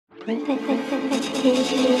Tea's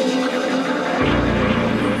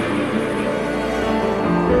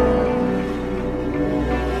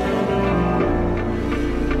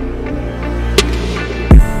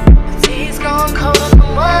gone cold and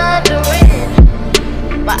I'm wondering,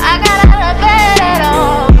 but I got out of bed at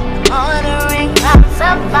all. Ordering clouds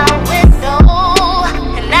up my window,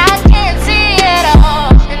 and I can't see it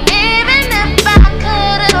all. And even if I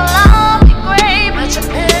could, it'll all be great, but your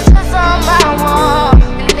picture's on my wall,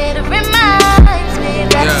 and it reminds me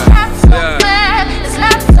that it's not so bad. It's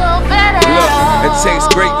not so bad at all. It takes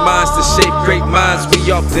great minds to shape great minds.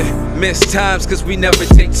 We often miss times cause we never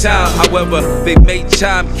take time. However, they make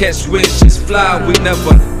time catch winds just fly. We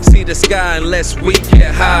never see the sky unless we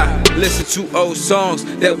get high. Listen to old songs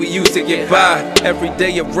that we used to get by. Every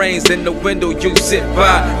day it rains in the window you sit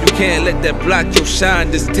by. You can't let that block your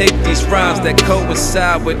shine. Just take these rhymes that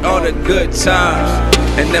coincide with all the good times.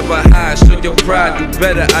 And never hide, show your pride, do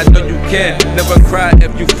better, I know you can. Never cry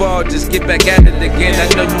if you fall, just get back at it again. I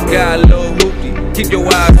know you got a little hoopty, keep your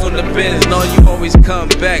eyes on the bins. Know you always come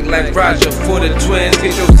back like Roger for the twins.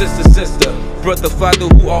 Get your sister, brother, father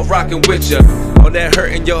who all rockin' with ya. All that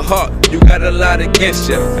hurt in your heart, you got a lot against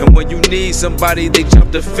ya. And when you need somebody, they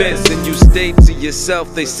jump the fence. And you stay to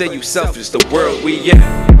yourself, they say you selfish, the world we in.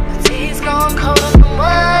 My tea's gone cold and I'm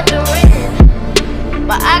wondering,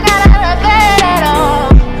 but I got out of bed at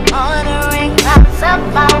all. Ordering clouds up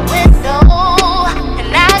my window,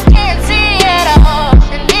 and I can't see it all.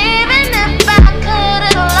 And even if I could,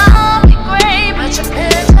 it'll all be great, but your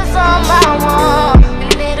picture's on my wall,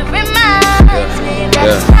 and it reminds me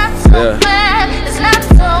that it's not so bad. It's not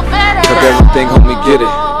so bad at all. Fuck everything, homie, get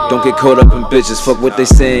it. Don't get caught up in bitches, fuck what they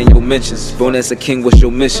say in your mentions. Born as a king, what's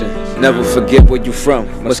your mission? Never forget where you from,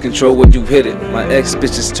 must control where you hit it. My ex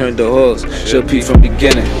bitches turned to hoes, should be from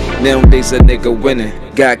beginning. Nowadays a nigga winning,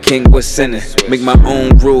 God king, what's sinning? Make my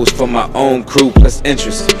own rules for my own crew plus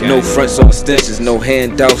interest. No fronts or extensions, no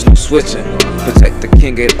handouts, no switching. Protect the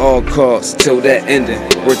king at all costs, till that ending.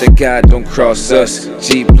 Word to God, don't cross us.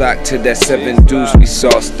 G-block to that 7 deuce, we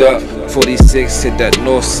sauced up. 46 hit that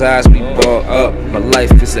north side, we ball up. My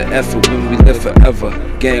life is an effort when we live forever.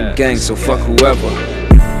 Gang, gang, so fuck whoever.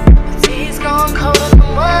 My tea's gone cold and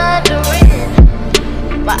I'm wondering,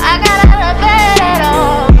 but I got out of bed at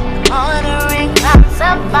all. Ordering clouds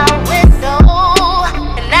up my window.